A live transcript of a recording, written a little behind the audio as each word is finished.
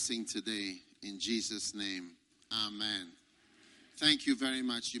Sing today in Jesus' name. Amen. Thank you very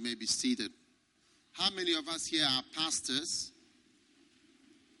much. You may be seated. How many of us here are pastors?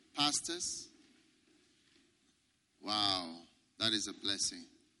 Pastors? Wow, that is a blessing.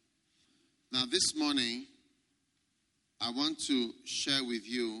 Now this morning, I want to share with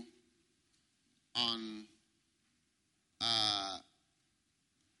you on a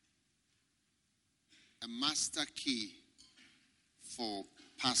master key for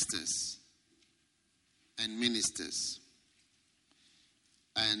pastors and ministers.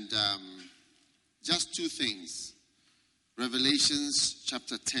 And just two things. Revelations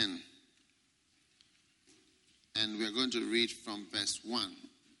chapter 10. And we're going to read from verse 1.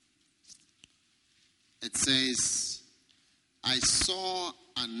 It says, I saw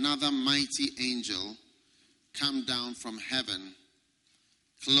another mighty angel come down from heaven,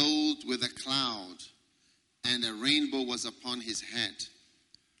 clothed with a cloud, and a rainbow was upon his head.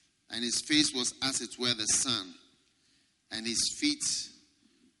 And his face was as it were the sun, and his feet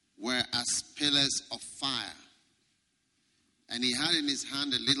were as pillars of fire. And he had in his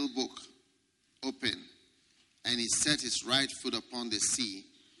hand a little book open, and he set his right foot upon the sea,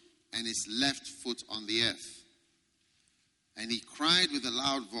 and his left foot on the earth. And he cried with a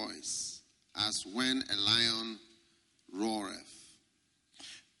loud voice, as when a lion roareth.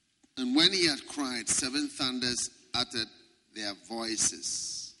 And when he had cried, 7 thunders uttered their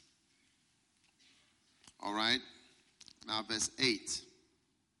voices. All right. Now verse 8.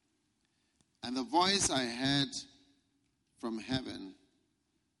 And the voice I heard from heaven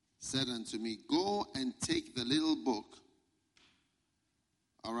said unto me, go and take the little book,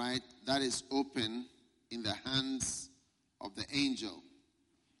 all right, that is open in the hands of the angel,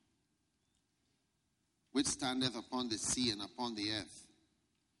 which standeth upon the sea and upon the earth.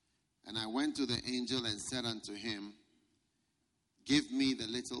 And I went to the angel and said unto him, give me the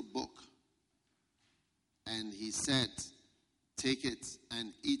little book. And he said, take it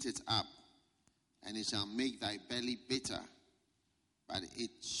and eat it up, and it shall make thy belly bitter, but it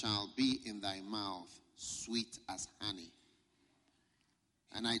shall be in thy mouth sweet as honey.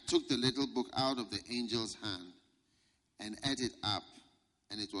 And I took the little book out of the angel's hand and ate it up,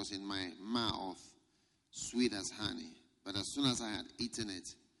 and it was in my mouth sweet as honey. But as soon as I had eaten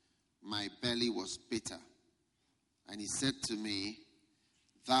it, my belly was bitter. And he said to me,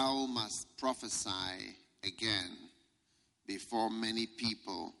 thou must prophesy again before many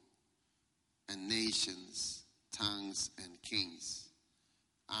people and nations, tongues and kings.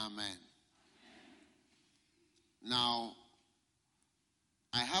 Amen. Now,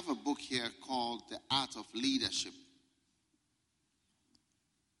 I have a book here called The Art of Leadership.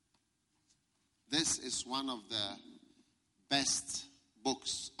 This is one of the best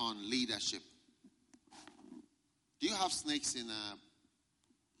books on leadership. Do you have snakes in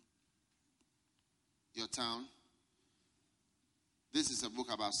your town? This is a book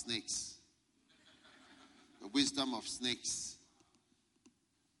about snakes. The wisdom of snakes.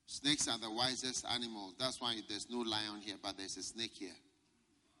 Snakes are the wisest animals. That's why there's no lion here, but there's a snake here.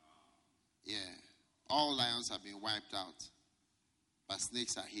 Yeah. All lions have been wiped out, but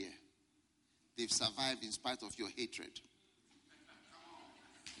snakes are here. They've survived in spite of your hatred.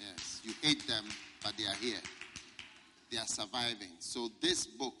 Yes, you hate them, but they are here. They are surviving. So this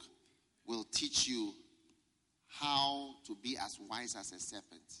book will teach you how to be as wise as a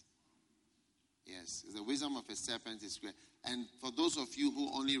serpent. Yes, the wisdom of a serpent is great. And for those of you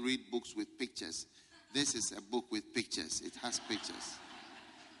who only read books with pictures, this is a book with pictures. It has pictures.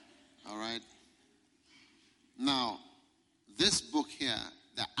 All right. Now, this book here,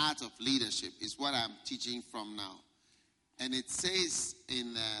 The Art of Leadership, is what I'm teaching from now. And it says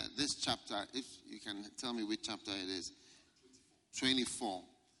in this chapter, if you can tell me which chapter it is, 24,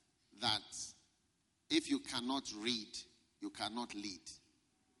 that if you cannot read, you cannot lead.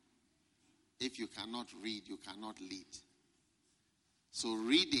 If you cannot read, you cannot lead. So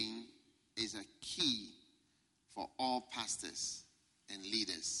reading is a key for all pastors and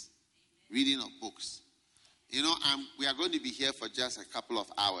leaders. Reading of books. You know, we are going to be here for just a couple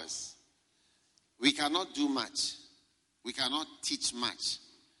of hours. We cannot do much. We cannot teach much.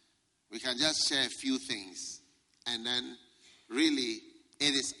 We can just share a few things. And then really,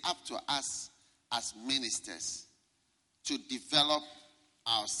 it is up to us as ministers to develop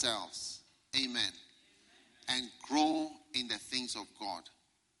ourselves. Amen. And grow in the things of God.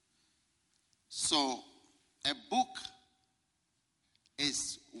 So, a book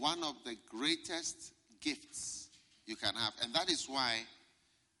is one of the greatest gifts you can have. And that is why,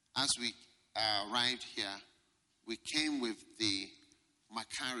 as we arrived here, we came with the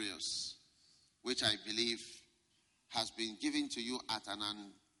Macarius, which I believe has been given to you at an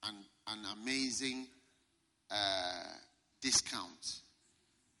an amazing discount.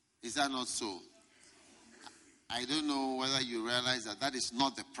 Is that not so? I don't know whether you realize that is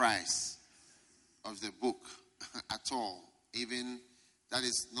not the price of the book at all. Even that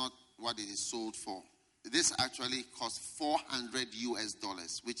is not what it is sold for. This actually costs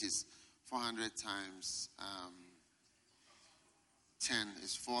 $400, which is 400 times 10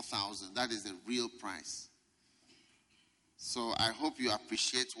 is 4,000. That is the real price. So I hope you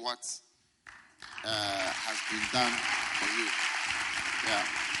appreciate what has been done for you. Yeah.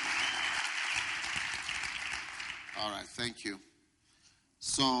 All right, thank you.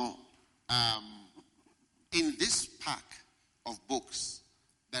 So in this pack of books,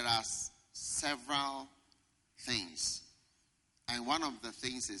 there are several things. And one of the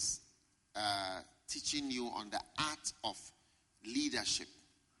things is teaching you on the art of leadership.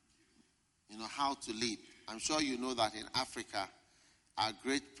 You know, how to lead. I'm sure you know that in Africa, our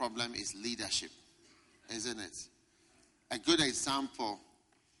great problem is leadership, isn't it? A good example,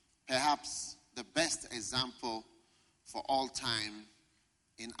 perhaps the best example for all time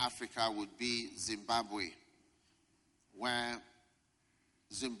in Africa would be Zimbabwe, where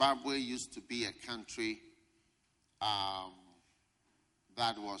Zimbabwe used to be a country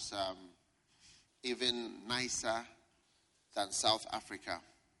that was even nicer than South Africa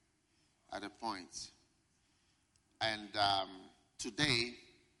at a point. And today,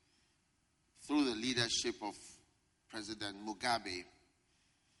 through the leadership of President Mugabe,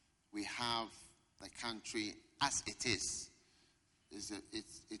 we have the country as it is.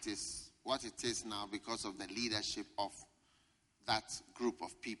 It is what it is now because of the leadership of that group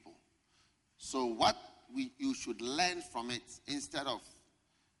of people. So what you should learn from it, instead of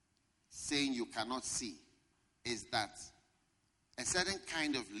saying you cannot see, is that a certain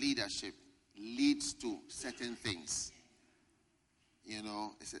kind of leadership leads to certain things. You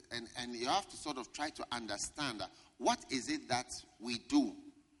know, and you have to sort of try to understand that what is it that we do,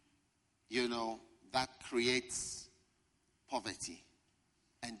 you know, that creates poverty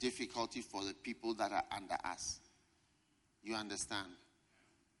and difficulty for the people that are under us. You understand?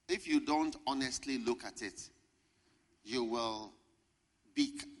 If you don't honestly look at it, you will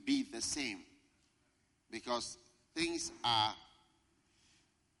be the same. Because things are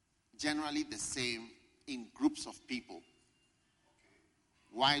generally the same in groups of people.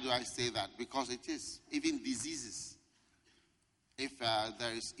 Why do I say that? Because it is. Even diseases. If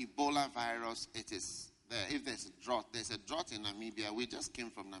there is Ebola virus, it is there. If there's a drought in Namibia. We just came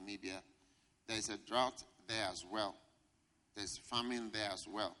from Namibia. There's a drought there as well. There's famine there as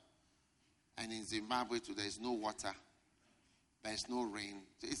well. And in Zimbabwe too, there's no water. There's no rain.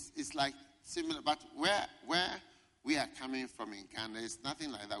 It's like similar, but where we are coming from in Ghana, it's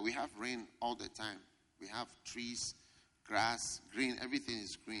nothing like that. We have rain all the time. We have trees, grass, green. Everything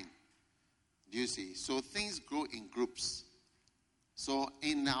is green. Do you see? So things grow in groups. So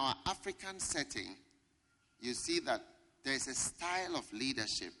in our African setting, you see that there's a style of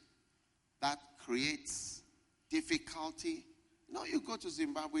leadership that creates difficulty. No, you go to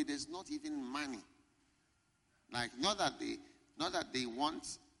Zimbabwe, there's not even money. Like, not that they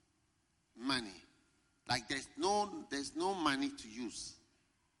want money. Like, there's no money to use.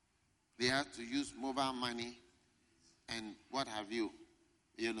 They have to use mobile money and what have you,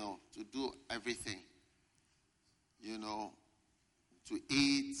 you know, to do everything. You know, to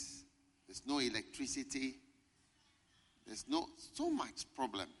eat. There's no electricity. There's so much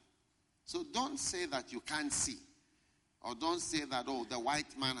problem. So don't say that you can't see. Or don't say that, oh, the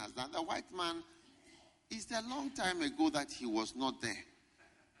white man has done. The white man, it's a long time ago that he was not there.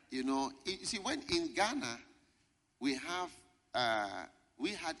 You know, you see, when in Ghana, we had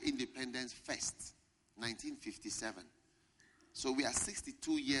independence first, 1957. So we are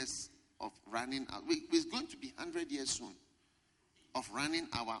 62 years of running. We're going to be 100 years soon of running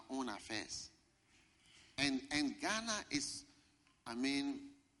our own affairs. And Ghana is, I mean,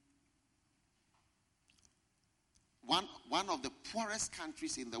 one of the poorest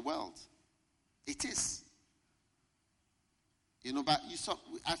countries in the world. It is. You know, but you saw,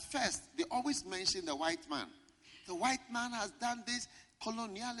 at first, they always mention the white man. The white man has done this,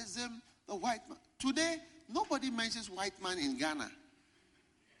 colonialism, the white man. Today, nobody mentions white man in Ghana.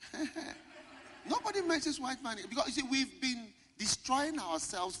 Nobody mentions white man. Because, you see, we've been destroying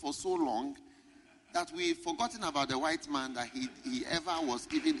ourselves for so long that we've forgotten about the white man that he ever was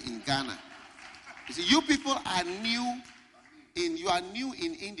even in Ghana. You see, you people are new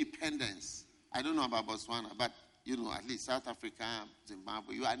in independence. I don't know about Botswana, but you know, at least South Africa,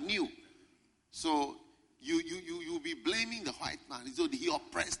 Zimbabwe, you are new. So you'll be blaming the white man. So he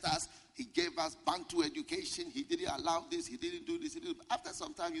oppressed us, He gave us Bantu education. He didn't allow this. He didn't do this. After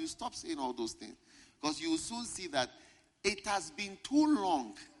some time, you stop saying all those things. Because you will soon see that it has been too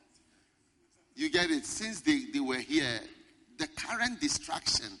long. You get it? Since they were here, the current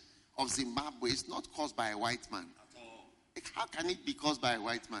distraction of Zimbabwe is not caused by a white man. How can it be caused by a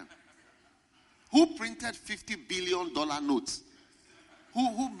white man? Who printed $50 billion notes?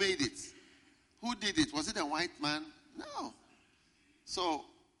 Who made it? Who did it? Was it a white man? No. So,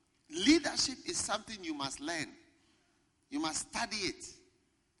 leadership is something you must learn. You must study it.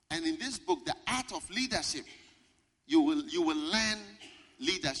 And in this book, The Art of Leadership, you will learn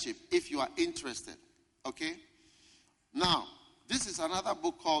leadership if you are interested. Okay? Now, this is another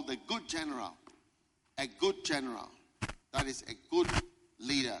book called The Good General. A Good General. That is a good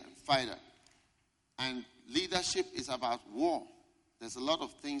leader, fighter. And leadership is about war. There's a lot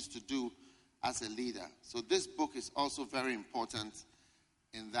of things to do as a leader. So this book is also very important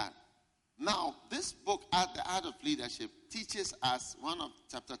in that. Now, this book, The Art of Leadership, teaches us,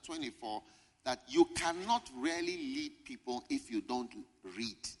 chapter 24, that you cannot really lead people if you don't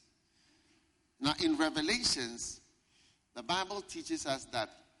read. Now, in Revelations, the Bible teaches us that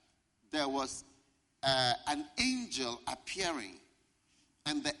there was an angel appearing.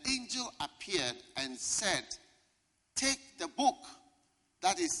 And the angel appeared and said, take the book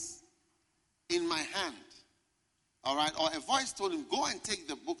that is in my hand. All right? Or a voice told him, go and take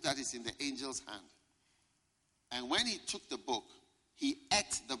the book that is in the angel's hand. And when he took the book, he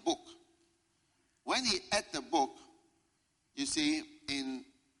ate the book. When he ate the book, you see, in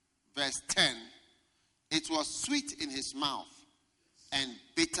verse 10, it was sweet in his mouth and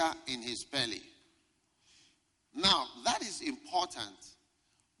bitter in his belly. Now, that is important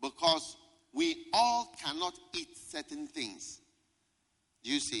because we all cannot eat certain things.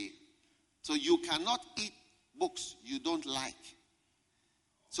 You see, so you cannot eat books you don't like.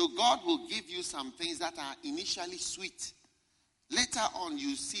 So God will give you some things that are initially sweet. Later on,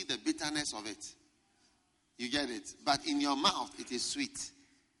 you see the bitterness of it. You get it? But in your mouth, it is sweet.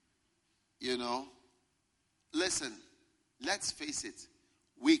 You know? Listen, let's face it.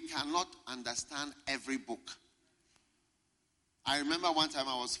 We cannot understand every book. I remember one time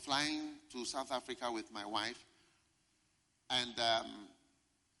I was flying to South Africa with my wife. And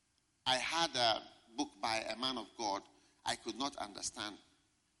I had a book by a man of God I could not understand.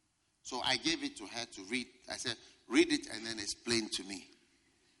 So I gave it to her to read. I said, read it and then explain to me.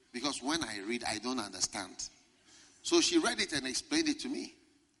 Because when I read, I don't understand. So she read it and explained it to me.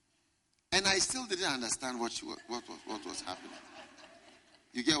 And I still didn't understand what was happening.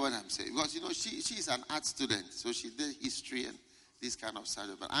 You get what I'm saying? Because, you know, she's an art student. So she did history and this kind of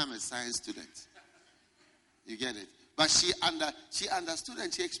subject. But I'm a science student. You get it? But she understood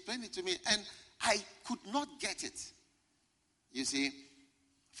and she explained it to me. And I could not get it. You see?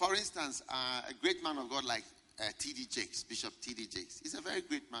 For instance, a great man of God like T.D. Jakes, Bishop T.D. Jakes. He's a very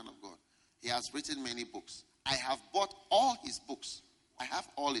great man of God. He has written many books. I have bought all his books. I have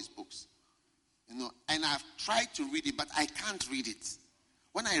all his books. You know, and I've tried to read it, but I can't read it.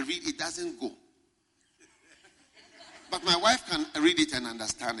 When I read, it doesn't go. But my wife can read it and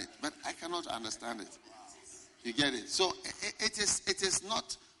understand it, but I cannot understand it. You get it? So it is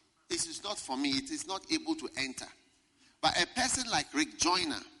not for me. It is not able to enter. But a person like Rick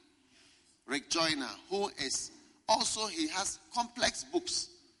Joyner, who is also, he has complex books.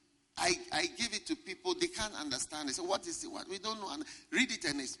 I give it to people, they can't understand it. So what is it? What we don't know. Read it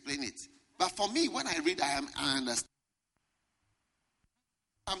and explain it. But for me, when I read, I understand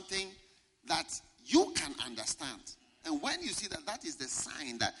something that you can understand. And when you see that, that is the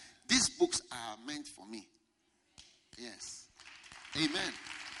sign that these books are meant for me. Yes. Amen.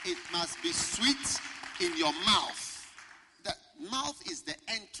 It must be sweet in your mouth. The mouth is the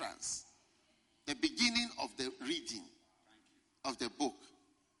entrance. The beginning of the reading of the book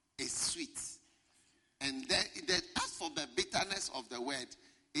is sweet. And then as for the bitterness of the word,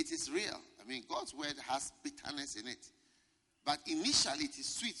 it is real. I mean, God's word has bitterness in it. But initially it is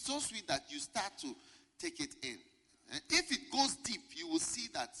sweet. So sweet that you start to take it in. And if it goes deep, you will see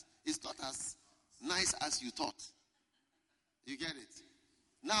that it's not as nice as you thought. You get it?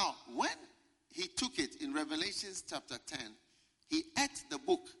 Now, when he took it in Revelations chapter 10, he ate the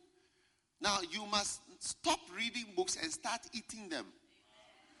book. Now, you must stop reading books and start eating them.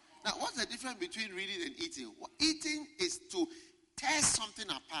 Now, what's the difference between reading and eating? Eating is to tear something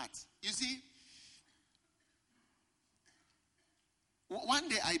apart. You see, one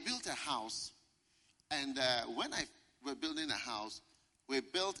day I built a house, and when I were building a house, we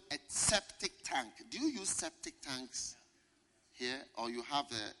built a septic tank. Do you use septic tanks here, or you have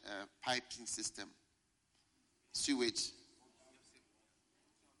a piping system? Sewage.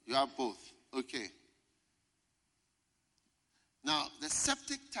 You have both. Okay. Now, the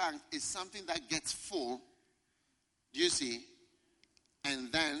septic tank is something that gets full, do you see?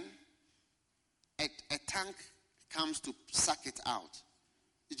 And then a tank comes to suck it out.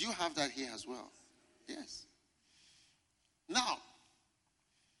 Did you have that here as well? Yes. Now,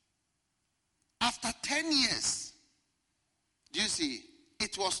 after 10 years, do you see,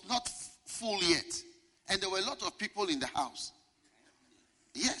 it was not full yet. And there were a lot of people in the house.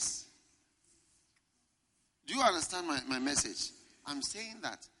 Yes. Do you understand my message? I'm saying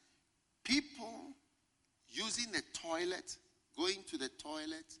that people using the toilet, going to the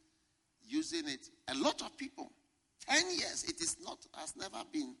toilet, using it, a lot of people, 10 years, has never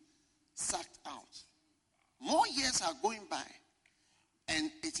been sucked out. More years are going by,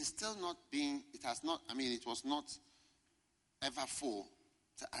 and it is still not being, it was not ever full.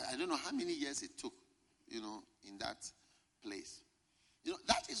 I don't know how many years it took, in that place.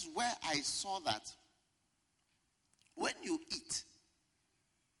 That is where I saw that when you eat,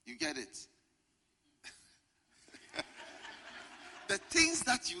 you get it. The things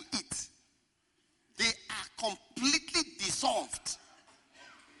that you eat, they are completely dissolved.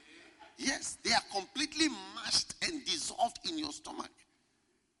 Yes, they are completely mashed and dissolved in your stomach.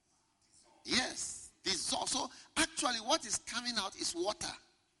 Yes, dissolved. So actually what is coming out is water.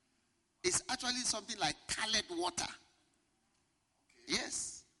 It's actually something like colored water.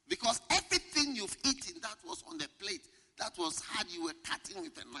 Yes, because everything you've eaten that was on the plate, that was hard, you were cutting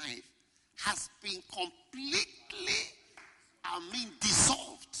with a knife, has been completely,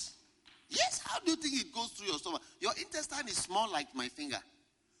 dissolved. Yes, how do you think it goes through your stomach? Your intestine is small like my finger.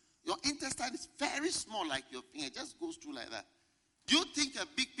 Your intestine is very small like your finger. It just goes through like that. Do you think a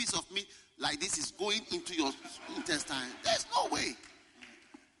big piece of meat like this is going into your intestine? There's no way.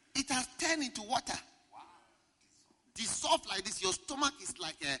 It has turned into water. Dissolved like this. Your stomach is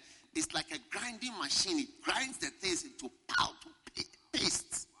like a grinding machine. It grinds the things into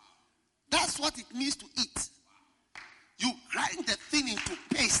paste. That's what it means to eat. You grind the thing into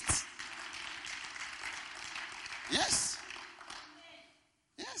paste. Yes.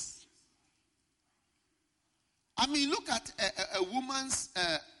 Yes. Look at a woman's,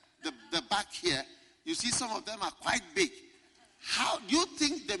 the back here. You see some of them are quite big. How do you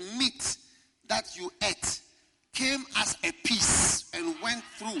think the meat that you ate came as a piece and went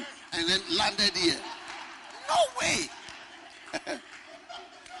through and then landed here? No way.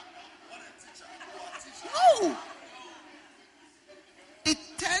 No. It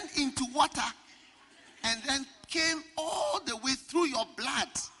turned into water and then came all the way through your blood.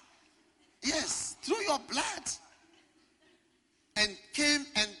 Yes, through your blood. And came,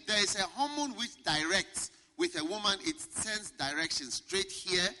 and there is a hormone which directs. With a woman, it sends direction straight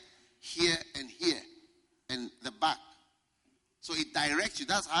here, here, and here, and the back. So it directs you.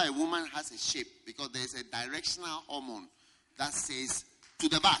 That's how a woman has a shape, because there is a directional hormone that says to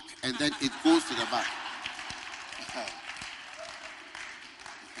the back, and then it goes to the back.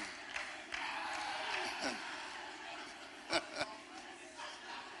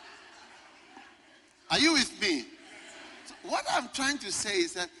 Are you with me? So what I'm trying to say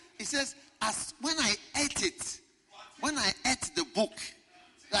is that it says, as when I ate the book,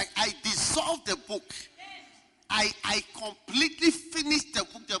 like I dissolved the book, I completely finished the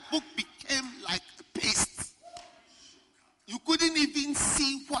book became like a paste. You couldn't even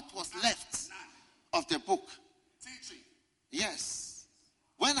see what was left of the book. Yes.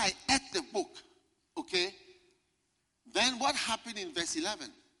 When I ate the book, okay, then what happened in verse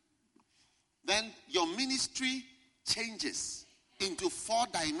 11? Then your ministry changes into 4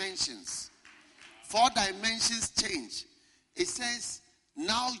 dimensions. 4 dimensions change. It says,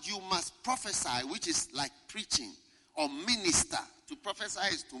 now you must prophesy, which is like preaching, or minister. To prophesy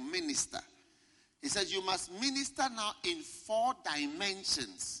is to minister. It says you must minister now in 4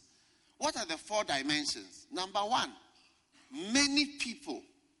 dimensions. What are the 4 dimensions? Number 1, many people.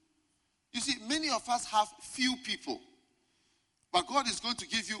 You see, many of us have few people. But God is going to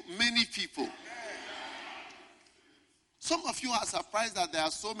give you many people. Some of you are surprised that there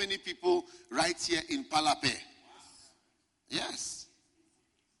are so many people right here in Palapye. Yes.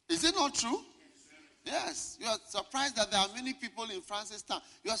 Is it not true? Yes. You are surprised that there are many people in Francistown.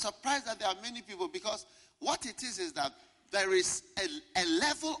 You are surprised that there are many people, because what it is that there is a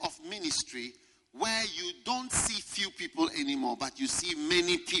level of ministry where you don't see few people anymore, but you see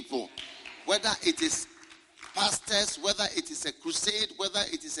many people. Whether it is pastors, whether it is a crusade, whether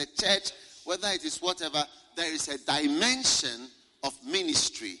it is a church, whether it is whatever, there is a dimension of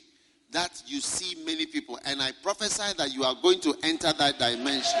ministry that you see many people. And I prophesy that you are going to enter that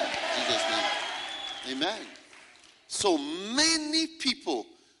dimension. In Jesus' name. Amen. So many people.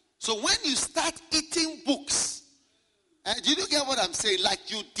 So when you start eating books, do you get what I'm saying? Like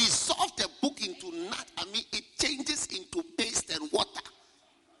you dissolve the book into nut. I mean, it changes into paste and water.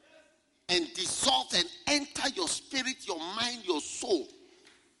 And dissolve and enter your spirit, your mind, your soul.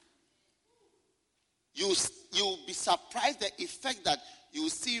 You'll be surprised the effect that you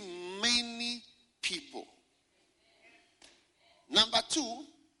see many people. Number 2,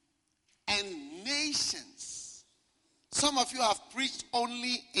 and nations. Some of you have preached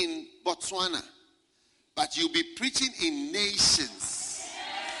only in Botswana, but you'll be preaching in nations.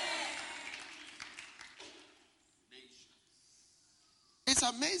 It's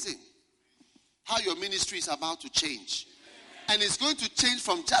amazing how your ministry is about to change. And it's going to change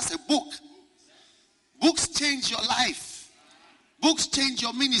from just a book. Books change your life. Books change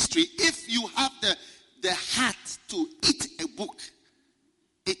your ministry. If you have the heart to eat a book,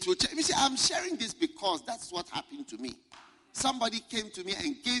 it will change. You see, I'm sharing this because that's what happened to me. Somebody came to me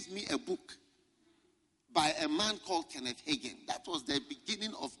and gave me a book by a man called Kenneth Hagin. That was the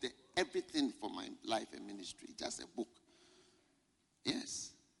beginning of everything for my life and ministry. Just a book. Yes.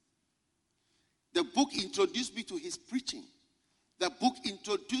 The book introduced me to his preaching. The book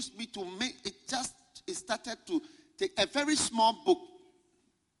introduced me to it started to take a very small book.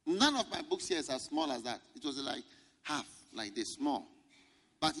 None of my books here is as small as that. It was like half, like this, small.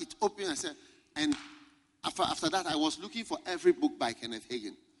 But it opened and said, and after that, I was looking for every book by Kenneth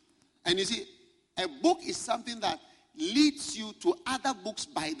Hagin. And you see, a book is something that leads you to other books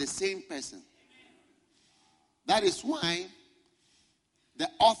by the same person. That is why the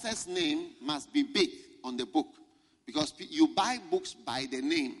author's name must be big on the book. Because you buy books by the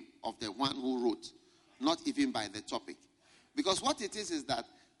name of the one who wrote, not even by the topic. Because what it is that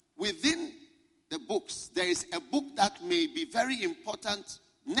within the books, there is a book that may be very important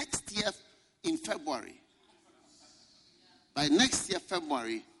next year in February. By next year,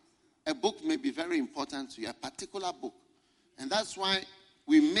 February, a book may be very important to you, a particular book. And that's why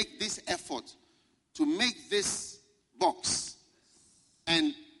we make this effort to make this box.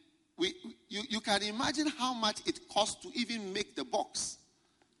 And you can imagine how much it costs to even make the box.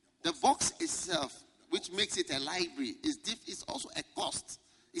 The box itself, which makes it a library, is also a cost.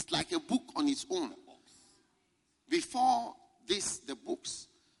 It's like a book on its own. Before this, the books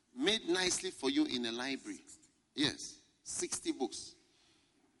made nicely for you in a library. Yes, 60 books.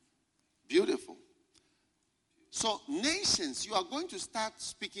 Beautiful. So nations, you are going to start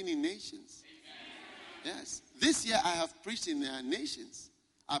speaking in nations. Yes. This year I have preached in nations.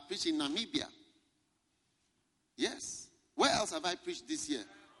 I preached in Namibia. Yes. Where else have I preached this year?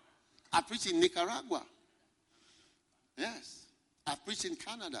 I preached in Nicaragua. Yes. I preached in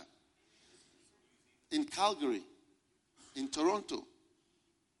Canada. In Calgary. In Toronto.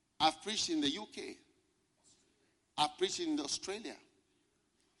 I've preached in the UK. I've preached in Australia.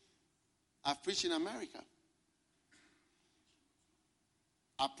 I've preached in America.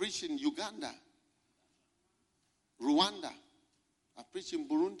 I preached in Uganda. Rwanda. I preached in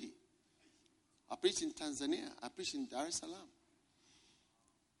Burundi. I preached in Tanzania. I preached in Dar es Salaam.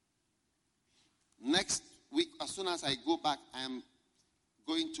 Next week, as soon as I go back, I am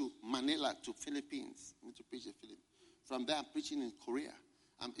going to Manila, to Philippines. I'm going to preach in Philippines. From there, I'm preaching in Korea.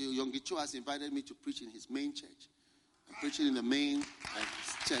 Yonggi Cho has invited me to preach in his main church. I'm preaching in the main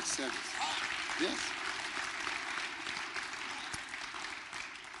church service. Yes.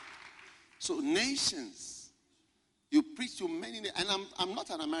 So nations. You preach to many, and I'm not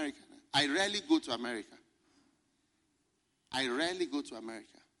an American. I rarely go to America.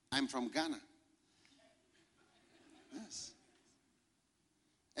 I'm from Ghana. Yes.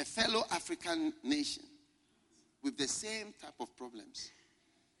 A fellow African nation with the same type of problems.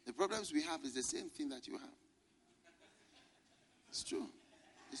 The problems we have is the same thing that you have. It's true.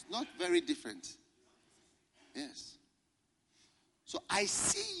 It's not very different. Yes. So I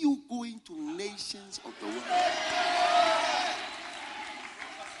see you going to nations of the world.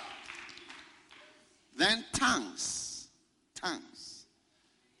 Then tongues.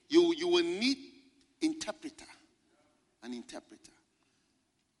 You will need interpreter. An interpreter.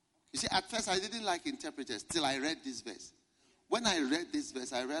 You see, at first I didn't like interpreters till I read this verse. When I read this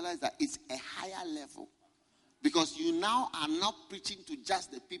verse, I realized that it's a higher level. Because you now are not preaching to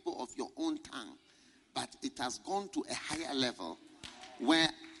just the people of your own tongue. But it has gone to a higher level where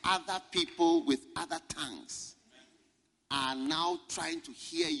other people with other tongues are now trying to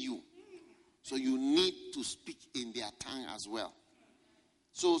hear you. So you need to speak in their tongue as well.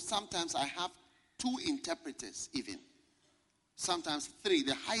 So sometimes I have 2 interpreters even. Sometimes 3.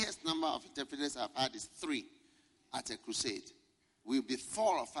 The highest number of interpreters I've had is 3 at a crusade. We'll be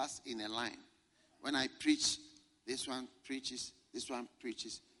 4 of us in a line. When I preach, this one preaches,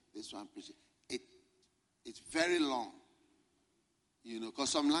 this one preaching. It's very long. Because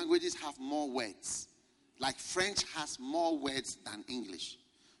some languages have more words. Like French has more words than English.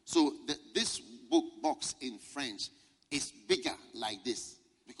 So this book box in French is bigger like this.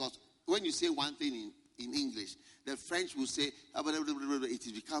 Because when you say one thing in English, the French will say, it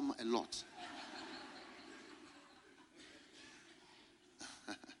has become a lot.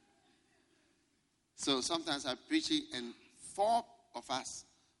 So sometimes I'm preaching and 4 of us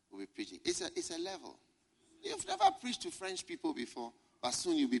will be preaching. It's a level. You've never preached to French people before, but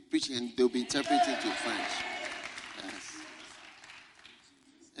soon you'll be preaching and they'll be interpreting to French.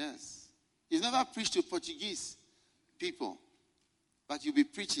 Yes. You've never preached to Portuguese people, but you'll be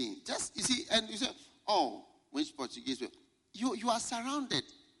preaching. Just, you see, and you say, oh, which Portuguese people? You are surrounded.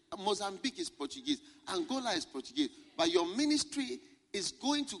 Mozambique is Portuguese. Angola is Portuguese. But your ministry is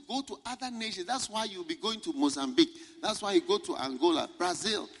going to go to other nations. That's why you'll be going to Mozambique. That's why you go to Angola,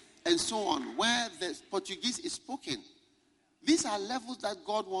 Brazil, and so on, where the Portuguese is spoken. These are levels that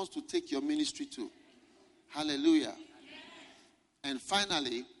God wants to take your ministry to. Hallelujah. And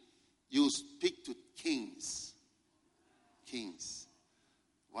finally, you speak to kings. Kings.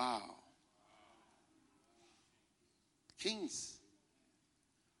 Wow. Kings.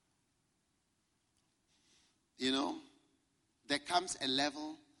 There comes a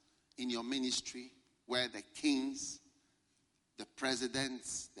level in your ministry where the kings, the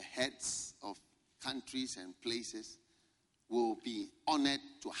presidents, the heads of countries and places will be honored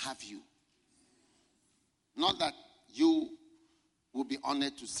to have you. Not that you will be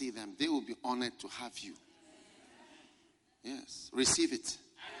honored to see them. They will be honored to have you. Yes. Receive it.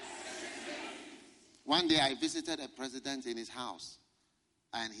 One day I visited a president in his house.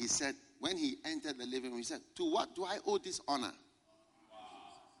 And he said, when he entered the living room, he said, to what do I owe this honor?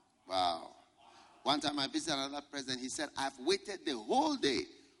 Wow. One time I visited another president. He said, I've waited the whole day.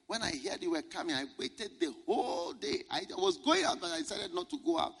 When I heard you were coming, I waited the whole day. I was going out, but I decided not to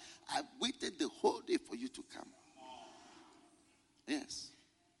go out. I waited the whole day for you to come. Yes.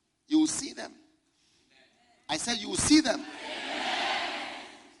 You will see them. I said you will see them.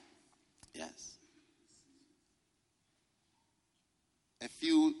 Yes. A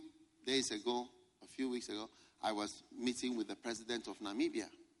few weeks ago, I was meeting with the president of Namibia.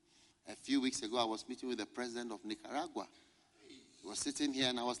 A few weeks ago, I was meeting with the president of Nicaragua. He was sitting here,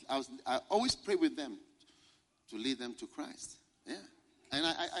 and I always pray with them to lead them to Christ. Yeah. And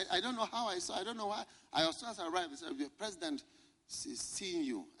I don't know how I saw. I don't know why. I also as I arrived, I said, the president is seeing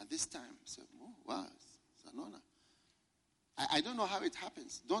you at this time. I said, oh, wow, it's an honor. I don't know how it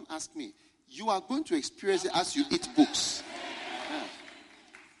happens. Don't ask me. You are going to experience it as you eat books. Yeah.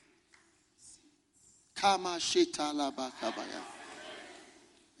 Kama shetalaba kabaya.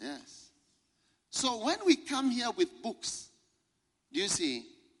 Yes. So when we come here with books, do you see,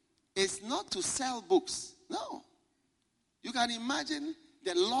 it's not to sell books. No. You can imagine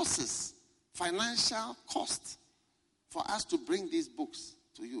the losses, financial cost for us to bring these books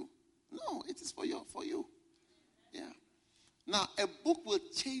to you. No, it is for you. Yeah. Now, a book will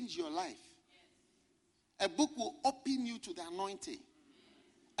change your life. A book will open you to the anointing.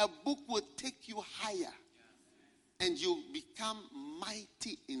 A book will take you higher. And you become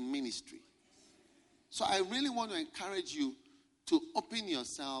mighty in ministry. So I really want to encourage you to open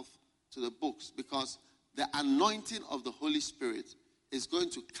yourself to the books, because the anointing of the Holy Spirit is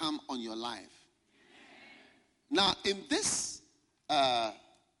going to come on your life. Now, in this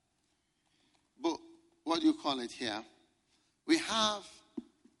book, what do you call it here? We have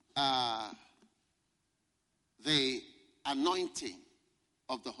the anointing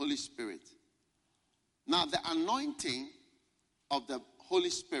of the Holy Spirit. Now, the anointing of the Holy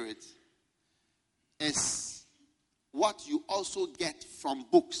Spirit is what you also get from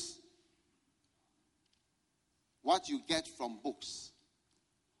books. What you get from books.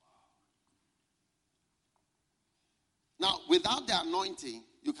 Now, without the anointing,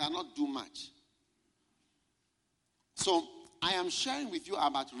 you cannot do much. So, I am sharing with you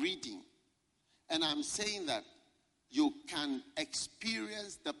about reading. And I'm saying that you can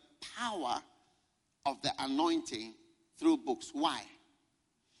experience the power of the anointing through books. Why?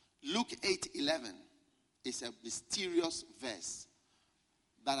 Luke 8:11 is a mysterious verse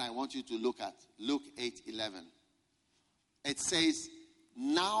that I want you to look at. Luke 8:11. It says,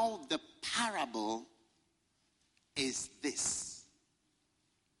 now the parable is this.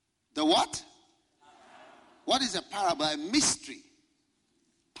 The what? What is a parable? A mystery.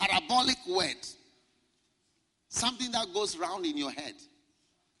 Parabolic word. Something that goes round in your head.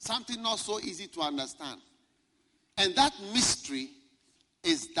 Something not so easy to understand. And that mystery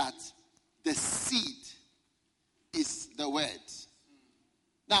is that the seed is the word.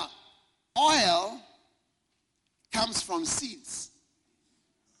 Now, oil comes from seeds.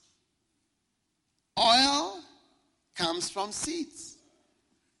 Oil comes from seeds.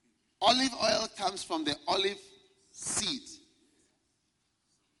 Olive oil comes from the olive seed.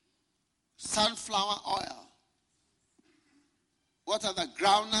 Sunflower oil. What are the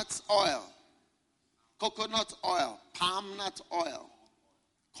groundnuts oil? Coconut oil, palm nut oil,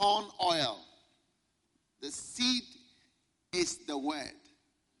 corn oil. The seed is the word.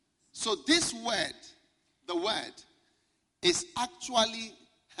 So this word, the word, is actually,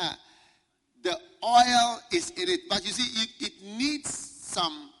 the oil is in it. But you see, it needs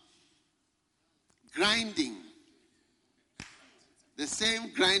some grinding. The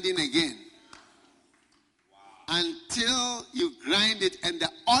same grinding again. Until you grind it and the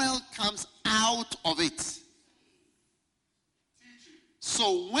oil comes out of it.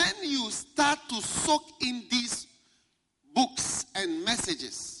 So when you start to soak in these books and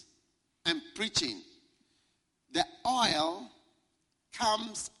messages and preaching, the oil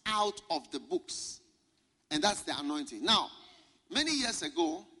comes out of the books. And that's the anointing. Now, many years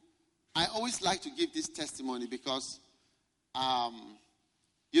ago, I always like to give this testimony because,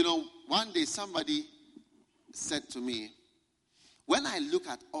 one day somebody said to me, when I look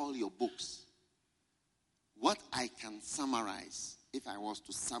at all your books, what I can summarize, if I was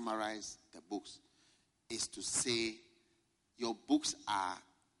to summarize the books, is to say your books are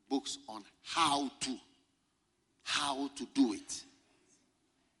books on how to do it.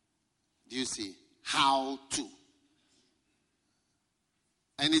 Do you see? How to.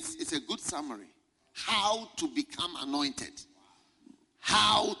 And it's a good summary. How to become anointed.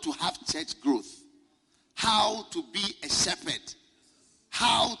 How to have church growth. How to be a shepherd.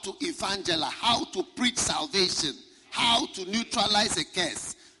 How to evangelize. How to preach salvation. How to neutralize a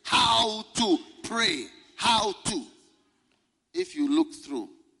curse. How to pray. How to. If you look through.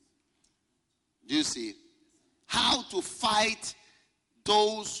 Do you see? How to fight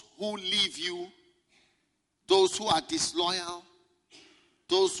those who leave you. Those who are disloyal.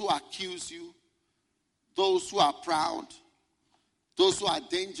 Those who accuse you. Those who are proud. Those who are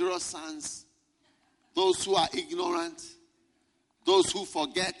dangerous sons. Those who are ignorant. Those who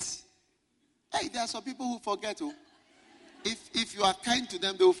forget. Hey, there are some people who forget. Oh. If you are kind to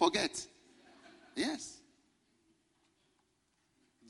them, they will forget. Yes.